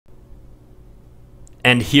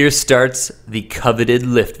And here starts the coveted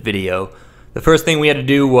lift video. The first thing we had to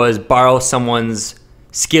do was borrow someone's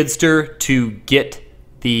skidster to get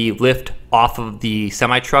the lift off of the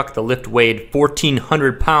semi-truck. The lift weighed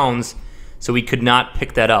 1,400 pounds, so we could not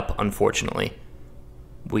pick that up, unfortunately.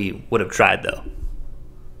 We would have tried though.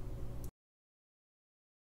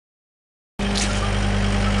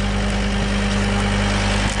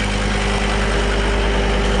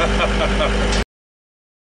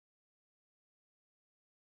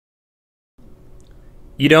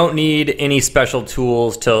 You don't need any special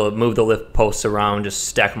tools to move the lift posts around. Just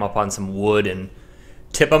stack them up on some wood and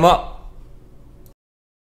tip them up.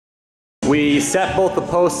 We set both the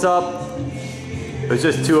posts up. It was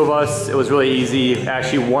just two of us. It was really easy.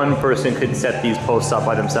 Actually, one person could set these posts up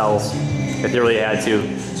by themselves if they really had to.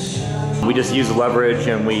 We just used leverage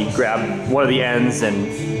and we grabbed one of the ends and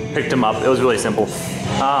picked them up. It was really simple.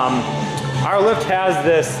 Our lift has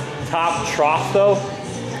this top trough though,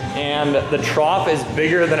 and the trough is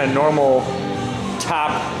bigger than a normal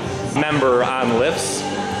top member on lifts.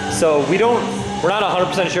 So we're not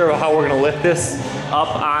 100% sure how we're gonna lift this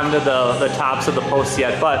up onto the tops of the posts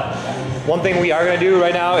yet, but one thing we are gonna do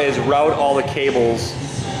right now is route all the cables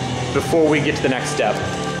before we get to the next step.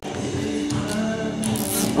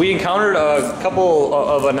 We encountered a couple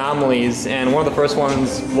of anomalies, and one of the first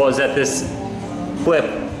ones was that this clip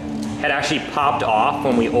had actually popped off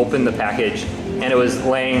when we opened the package, and it was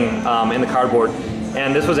laying in the cardboard.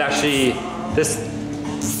 And this was actually, this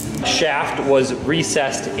shaft was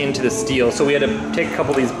recessed into the steel, so we had to take a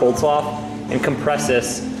couple of these bolts off and compress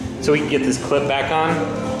this so we can get this clip back on.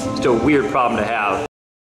 Just a weird problem to have.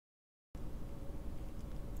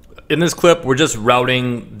 In this clip, we're just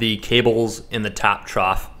routing the cables in the top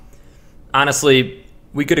trough. Honestly,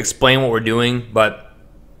 we could explain what we're doing, but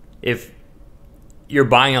if you're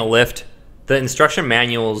buying a lift, the instruction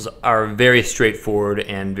manuals are very straightforward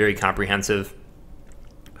and very comprehensive.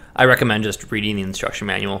 I recommend just reading the instruction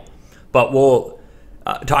manual, but we'll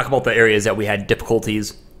talk about the areas that we had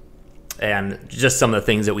difficulties and just some of the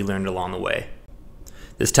things that we learned along the way.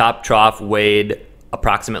 This top trough weighed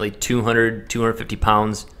approximately 250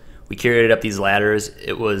 pounds. We carried it up these ladders.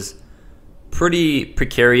 It was pretty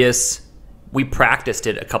precarious. We practiced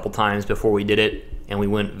it a couple times before we did it, and we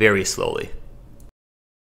went very slowly.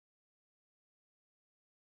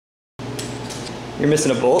 You're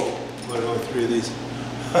missing a bolt? What about 3 of these?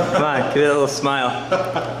 Come on, give it a little smile.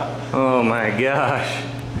 Oh my gosh.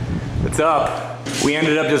 What's up? We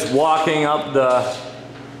ended up just walking up the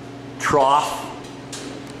trough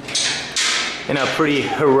in a pretty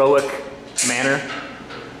heroic manner.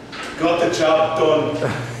 Got the job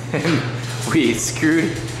done. And we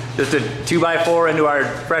screwed just a 2x4 into our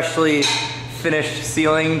freshly finished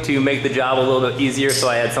ceiling to make the job a little bit easier, so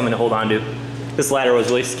I had something to hold on to. This ladder was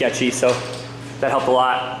really sketchy, so that helped a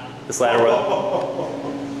lot. This ladder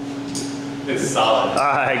It's solid. All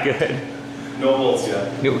right, good. No bolts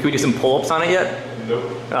yet. Can we do some pull-ups on it yet?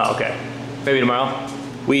 Nope. Oh, okay. Maybe tomorrow.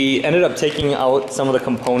 We ended up taking out some of the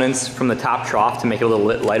components from the top trough to make it a little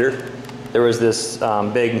bit lighter. There was this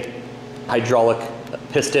big hydraulic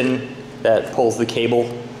piston that pulls the cable.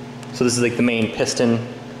 So this is like the main piston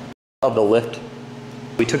of the lift.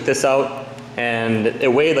 We took this out and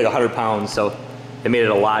it weighed like 100 pounds, so it made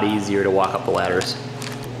it a lot easier to walk up the ladders.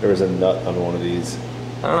 There was a nut on one of these.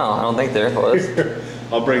 I don't know, I don't think there was.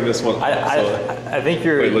 I'll bring this one. I think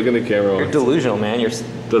you're, wait, look in the camera. You're delusional, man.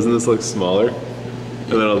 Doesn't this look smaller?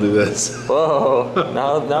 And then I'll do this. Whoa,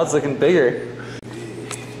 now it's looking bigger.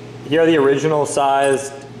 Here are the original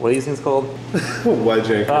size, what are these things called? Wedge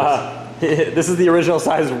anchors. This is the original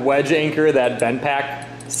size wedge anchor that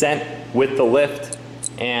BendPak sent with the lift.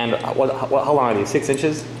 And how long are these, 6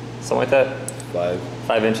 inches? Something like that?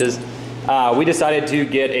 5 inches. We decided to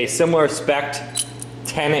get a similar spec'd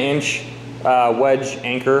 10-inch wedge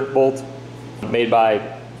anchor bolt made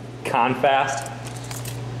by Confast.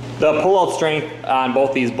 The pull-out strength on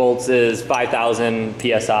both these bolts is 5,000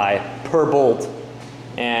 PSI per bolt,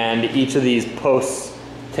 and each of these posts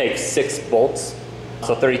takes 6 bolts,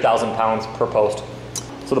 so 30,000 pounds per post.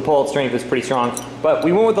 So the pull-out strength is pretty strong, but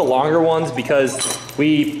we went with the longer ones because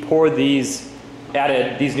we poured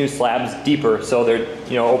added these new slabs deeper, so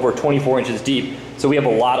they're over 24 inches deep. So we have a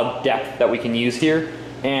lot of depth that we can use here.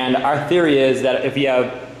 And our theory is that if you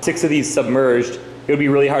have 6 of these submerged, it would be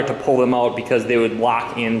really hard to pull them out because they would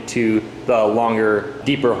lock into the longer,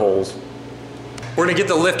 deeper holes. We're gonna get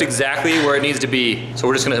the lift exactly where it needs to be. So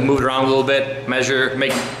we're just gonna move it around a little bit, measure,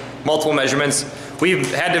 make multiple measurements.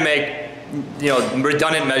 We've had to make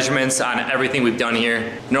redundant measurements on everything we've done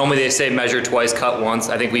here. Normally they say measure twice, cut once.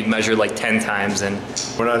 I think we've measured like 10 times and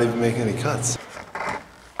we're not even making any cuts.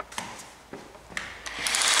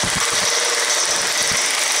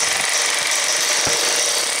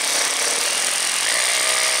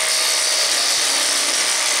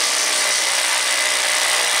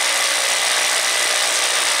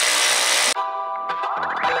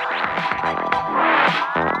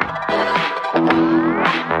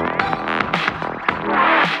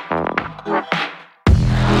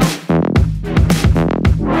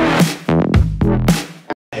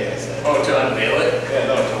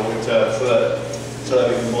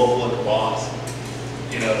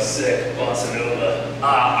 sick. Bossa Nova.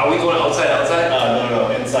 Are we going outside? No,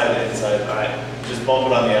 inside. All right. Just bump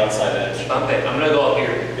it on the outside edge. Okay, I'm gonna go up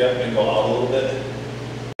here. Yep, and go out a little bit.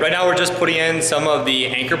 Right now we're just putting in some of the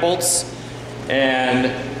anchor bolts,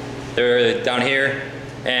 and they're down here.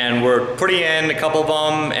 And we're putting in a couple of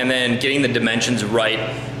them and then getting the dimensions right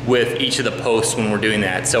with each of the posts when we're doing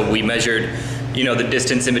that. So we measured, you know, the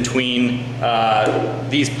distance in between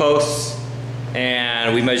these posts,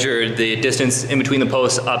 and we measured the distance in between the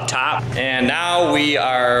posts up top. And now we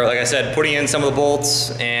are, like I said, putting in some of the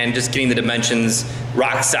bolts and just getting the dimensions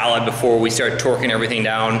rock solid before we start torquing everything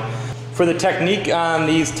down. For the technique on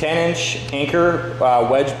these 10-inch anchor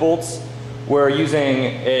wedge bolts, we're using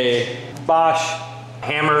a Bosch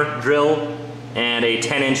hammer drill and a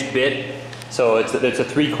 10-inch bit. So it's a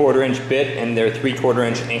 3/4 inch bit, and they're 3/4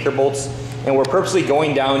 inch anchor bolts. And we're purposely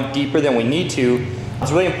going down deeper than we need to.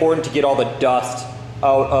 It's really important to get all the dust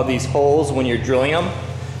out of these holes when you're drilling them.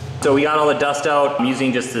 So we got all the dust out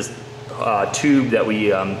using just this tube that we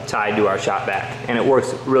tied to our shop vac, and it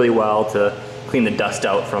works really well to clean the dust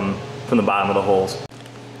out from the bottom of the holes.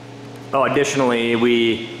 Oh, additionally,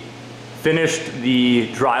 we finished the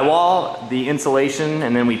drywall, the insulation,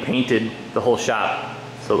 and then we painted the whole shop.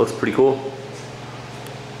 So it looks pretty cool.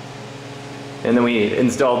 And then we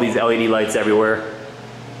installed these LED lights everywhere.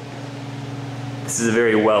 This is a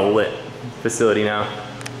very well lit facility now.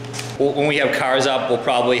 When we have cars up, we'll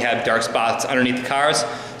probably have dark spots underneath the cars.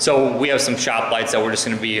 So we have some shop lights that we're just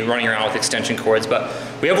gonna be running around with extension cords, but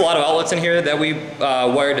we have a lot of outlets in here that we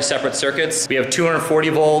wired to separate circuits. We have 240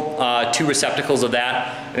 volt, 2 receptacles of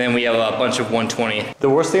that, and then we have a bunch of 120. The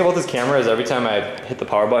worst thing about this camera is every time I hit the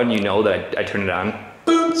power button, you know that I turn it on.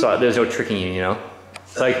 So there's no tricking you, you know?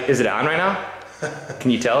 Like, is it on right now? Can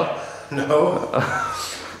you tell? No.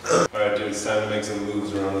 Alright, dude, it's time to make some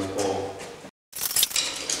moves around this pole.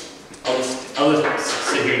 I'll just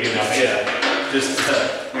sit here and do nothing. Yeah, just,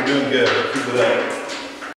 you're doing good. Keep it up.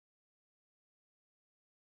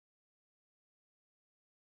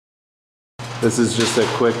 This is just a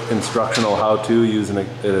quick instructional how-to using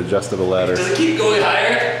an adjustable ladder. Does it keep going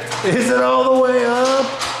higher? Is it all the way up?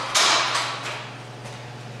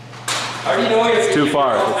 How do you know it's too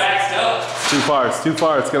far. Maxed up? It's too far. It's too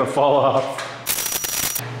far. It's gonna fall off.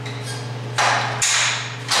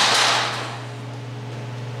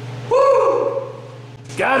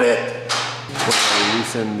 Got it! We're going to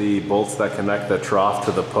loosen the bolts that connect the trough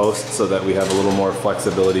to the post so that we have a little more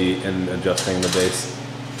flexibility in adjusting the base.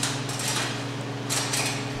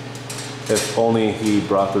 If only he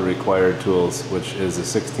brought the required tools, which is a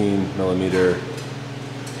 16mm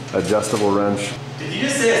adjustable wrench. Did you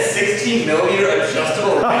just say a 16mm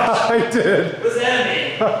adjustable wrench? I did. What does that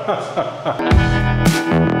mean?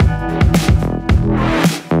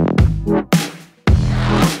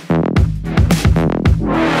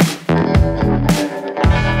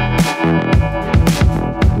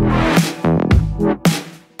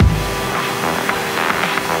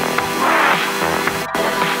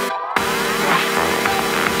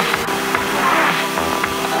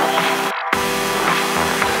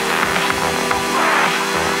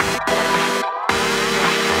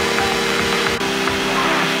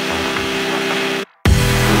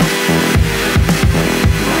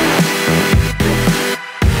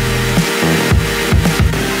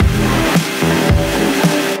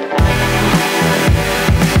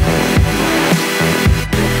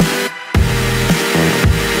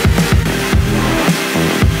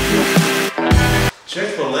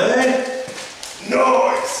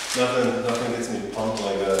 Nothing gets me pumped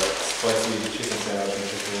like a spicy chicken sandwich from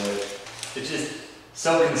Chick-fil-A. It's just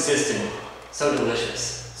so consistent, so delicious.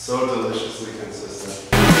 So deliciously consistent.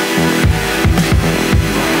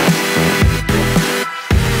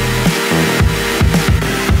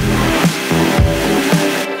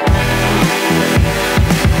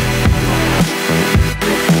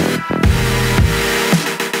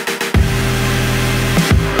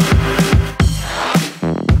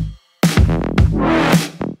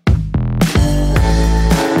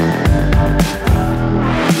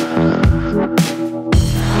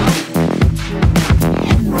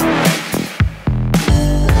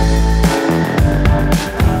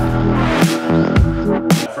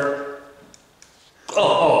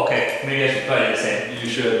 Oh, okay. Maybe I should probably do the same. You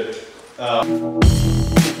should.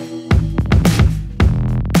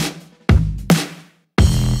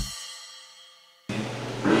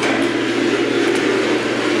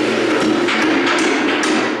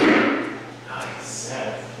 Nice.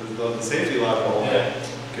 Yeah. The safety lock hole. Yeah.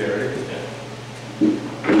 Gary. Yeah.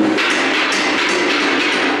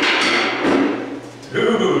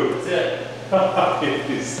 Dude! That's it.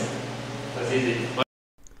 Jeez. That's easy.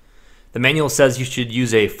 The manual says you should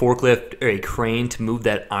use a forklift or a crane to move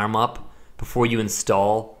that arm up before you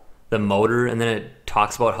install the motor, and then it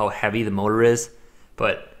talks about how heavy the motor is.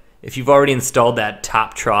 But if you've already installed that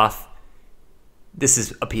top trough, this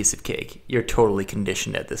is a piece of cake. You're totally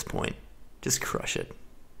conditioned at this point. Just crush it.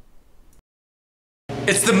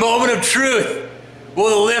 It's the moment of truth. Will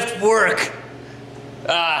the lift work?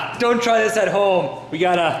 Don't try this at home. We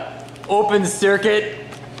got a open circuit.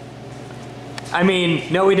 I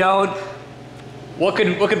mean, no we don't. What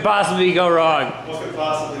could possibly go wrong? What could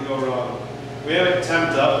possibly go wrong? We have it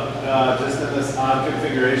temped up just in this odd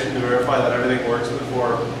configuration to verify that everything works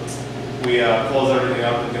before we close everything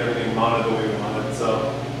up and get everything mounted the way we want it.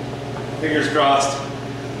 So, fingers crossed.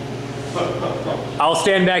 I'll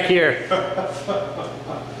stand back here.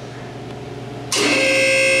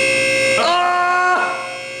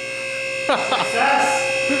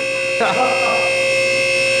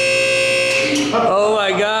 Oh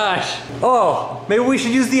my gosh. Oh, maybe we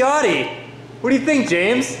should use the Audi. What do you think,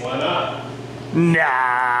 James? Why not?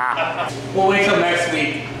 Nah. We'll wait till next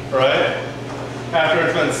week. Right? After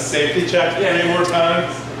it's been safety checked 3 more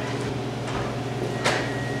times.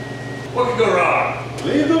 What could go wrong?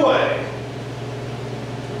 Lead the way.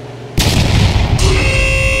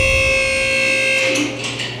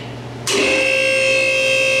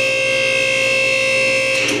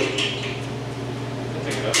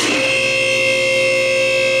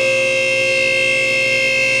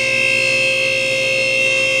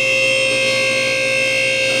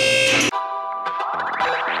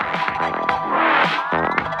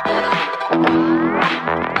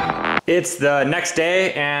 It's the next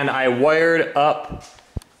day and I wired up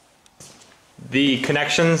the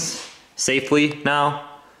connections safely now.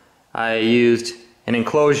 I used an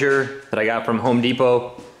enclosure that I got from Home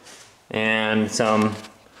Depot and some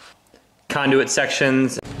conduit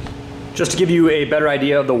sections. Just to give you a better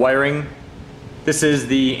idea of the wiring, this is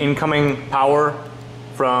the incoming power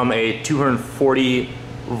from a 240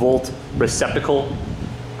 volt receptacle.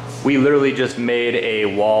 We literally just made a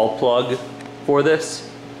wall plug for this.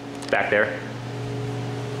 Back there.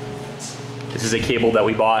 This is a cable that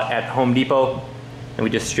we bought at Home Depot and we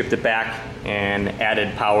just stripped it back and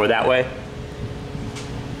added power that way.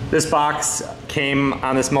 This box came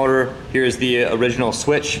on this motor. Here's the original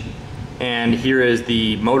switch and here is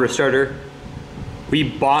the motor starter. We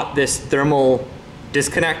bought this thermal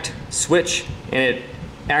disconnect switch and it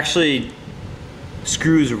actually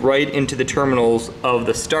screws right into the terminals of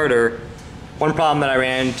the starter. One problem that I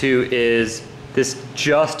ran into is this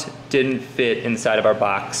just didn't fit inside of our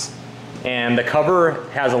box, and the cover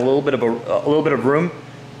has a little bit of room,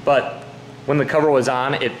 but when the cover was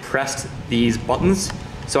on, it pressed these buttons.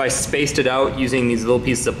 So I spaced it out using these little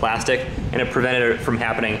pieces of plastic, and it prevented it from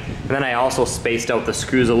happening. And then I also spaced out the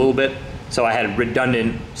screws a little bit, so I had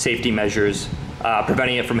redundant safety measures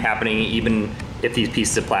preventing it from happening, even if these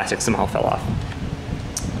pieces of plastic somehow fell off.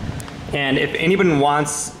 And if anyone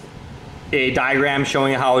wants a diagram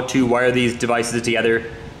showing how to wire these devices together,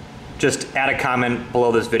 just add a comment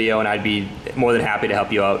below this video and I'd be more than happy to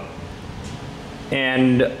help you out.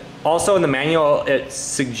 And also in the manual it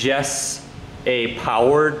suggests a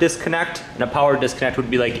power disconnect, and a power disconnect would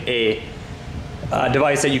be like a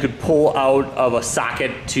device that you could pull out of a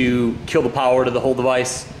socket to kill the power to the whole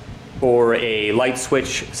device, or a light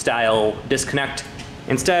switch style disconnect.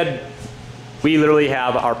 Instead, we literally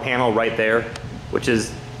have our panel right there, which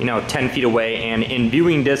is 10 feet away and in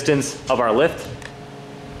viewing distance of our lift.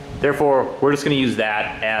 Therefore, we're just going to use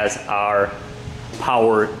that as our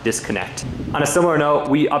power disconnect. On a similar note,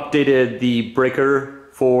 we updated the breaker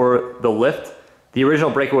for the lift. The original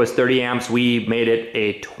breaker was 30 amps. We made it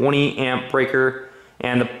a 20 amp breaker.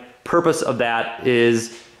 And the purpose of that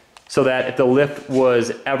is so that if the lift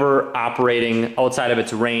was ever operating outside of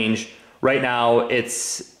its range, right now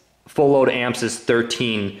its full load amps is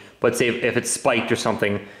 13, but say if it's spiked or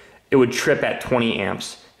something, it would trip at 20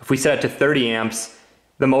 amps. If we set it to 30 amps,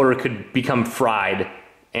 the motor could become fried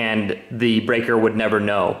and the breaker would never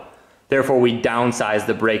know. Therefore, we downsize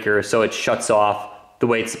the breaker so it shuts off the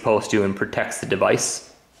way it's supposed to and protects the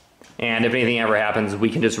device. And if anything ever happens, we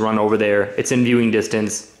can just run over there. It's in viewing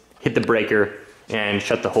distance, hit the breaker, and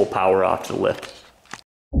shut the whole power off to the lift.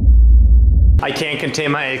 I can't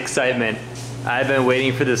contain my excitement. I've been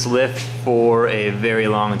waiting for this lift for a very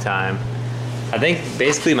long time. I think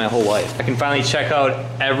basically my whole life. I can finally check out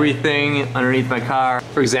everything underneath my car.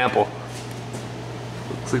 For example,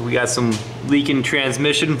 looks like we got some leaking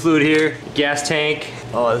transmission fluid here. Gas tank.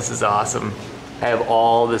 Oh, this is awesome. I have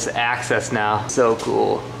all this access now. So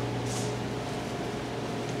cool.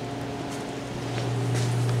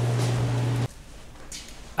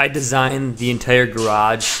 I designed the entire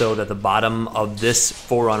garage so that the bottom of this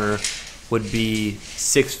 4Runner would be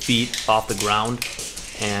 6 feet off the ground,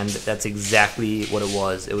 and that's exactly what it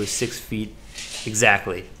was. It was 6 feet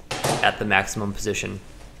exactly at the maximum position.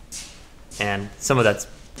 And some of that's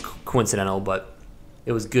coincidental, but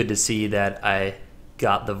it was good to see that I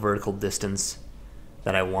got the vertical distance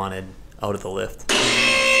that I wanted out of the lift.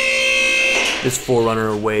 This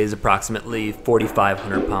 4Runner weighs approximately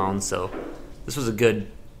 4,500 pounds, so this was a good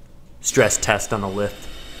stress test on the lift.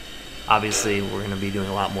 Obviously, we're going to be doing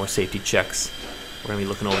a lot more safety checks. We're going to be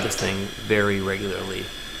looking over this thing very regularly,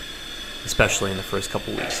 especially in the first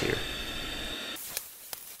couple weeks here.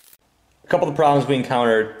 A couple of problems we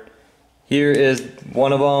encountered. Here is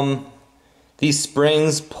one of them. These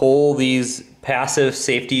springs pull these passive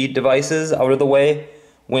safety devices out of the way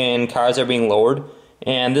when cars are being lowered,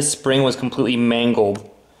 and this spring was completely mangled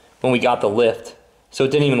when we got the lift, so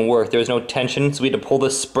it didn't even work. There was no tension, so we had to pull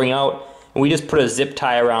this spring out, and we just put a zip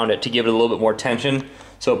tie around it to give it a little bit more tension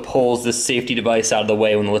so it pulls this safety device out of the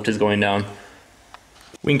way when the lift is going down.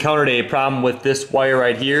 We encountered a problem with this wire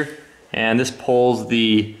right here, and this pulls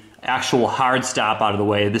the actual hard stop out of the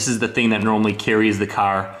way. This is the thing that normally carries the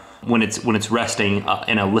car when it's resting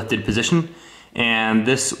in a lifted position, and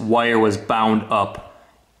this wire was bound up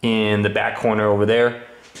in the back corner over there,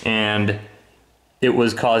 and it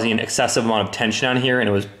was causing an excessive amount of tension on here, and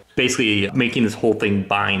it was basically making this whole thing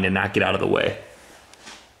bind and not get out of the way.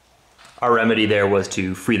 Our remedy there was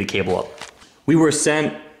to free the cable up. We were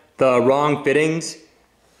sent the wrong fittings.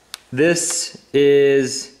 This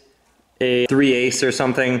is a 3/8 or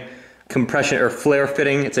something compression or flare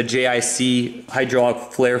fitting. It's a JIC hydraulic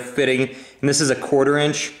flare fitting, and this is a 1/4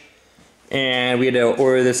 inch, and we had to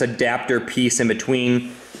order this adapter piece in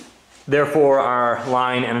between. Therefore, our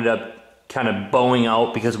line ended up kind of bowing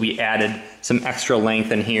out because we added some extra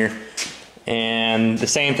length in here. And the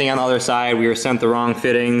same thing on the other side, we were sent the wrong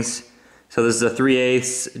fittings. So this is a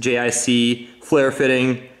 3/8 JIC flare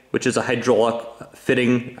fitting, which is a hydraulic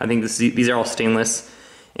fitting. I think these are all stainless.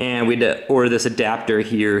 And we had to order this adapter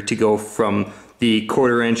here to go from the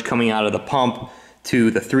 1/4 inch coming out of the pump to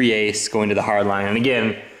the 3/8 going to the hard line. And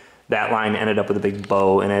again, that line ended up with a big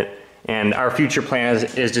bow in it. And our future plan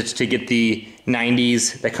is just to get the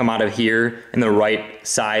 90s that come out of here in the right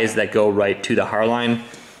size that go right to the hard line.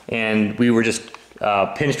 And we were just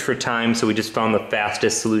pinched for time, so we just found the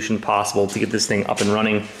fastest solution possible to get this thing up and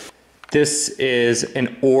running. This is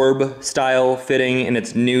an orb style fitting, and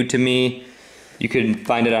it's new to me. You can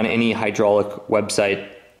find it on any hydraulic website.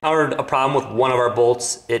 I encountered a problem with one of our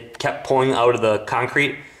bolts. It kept pulling out of the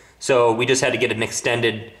concrete, so we just had to get an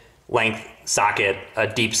extended length socket, a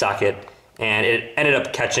deep socket, and it ended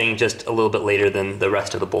up catching just a little bit later than the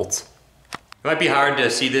rest of the bolts. It might be hard to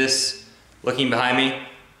see this looking behind me,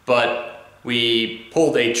 but we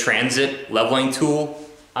pulled a transit leveling tool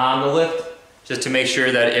on the lift just to make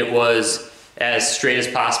sure that it was as straight as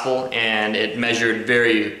possible, and it measured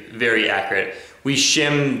very, very accurate. We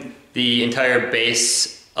shimmed the entire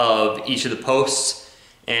base of each of the posts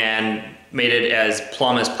and made it as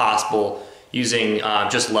plumb as possible using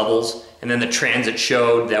just levels, and then the transit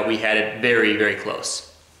showed that we had it very, very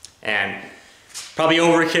close. And probably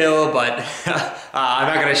overkill, but I'm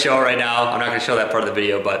not gonna show it right now. I'm not gonna show that part of the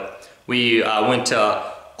video, but we went to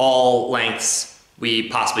all lengths we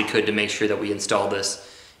possibly could to make sure that we installed this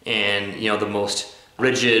in the most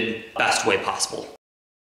rigid, best way possible.